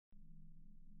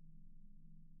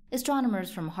Astronomers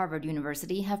from Harvard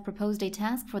University have proposed a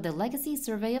task for the Legacy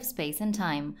Survey of Space and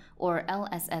Time, or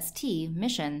LSST,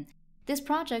 mission. This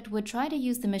project would try to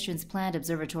use the mission's planned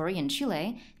observatory in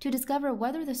Chile to discover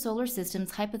whether the solar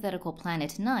system's hypothetical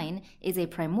planet 9 is a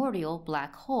primordial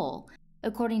black hole.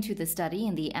 According to the study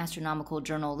in the Astronomical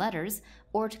Journal Letters,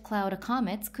 Oort Cloud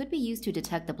comets could be used to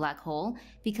detect the black hole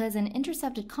because an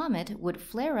intercepted comet would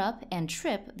flare up and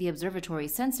trip the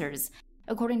observatory's sensors.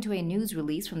 According to a news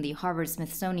release from the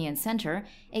Harvard-Smithsonian Center,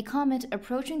 a comet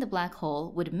approaching the black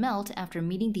hole would melt after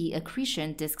meeting the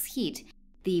accretion disk's heat.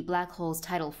 The black hole's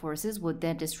tidal forces would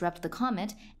then disrupt the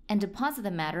comet and deposit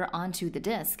the matter onto the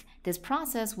disk. This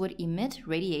process would emit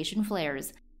radiation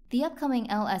flares. The upcoming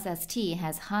LSST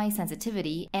has high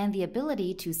sensitivity and the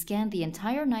ability to scan the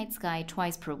entire night sky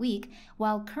twice per week,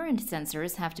 while current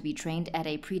sensors have to be trained at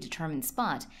a predetermined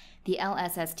spot. The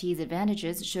LSST's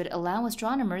advantages should allow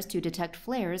astronomers to detect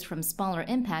flares from smaller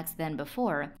impacts than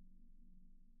before.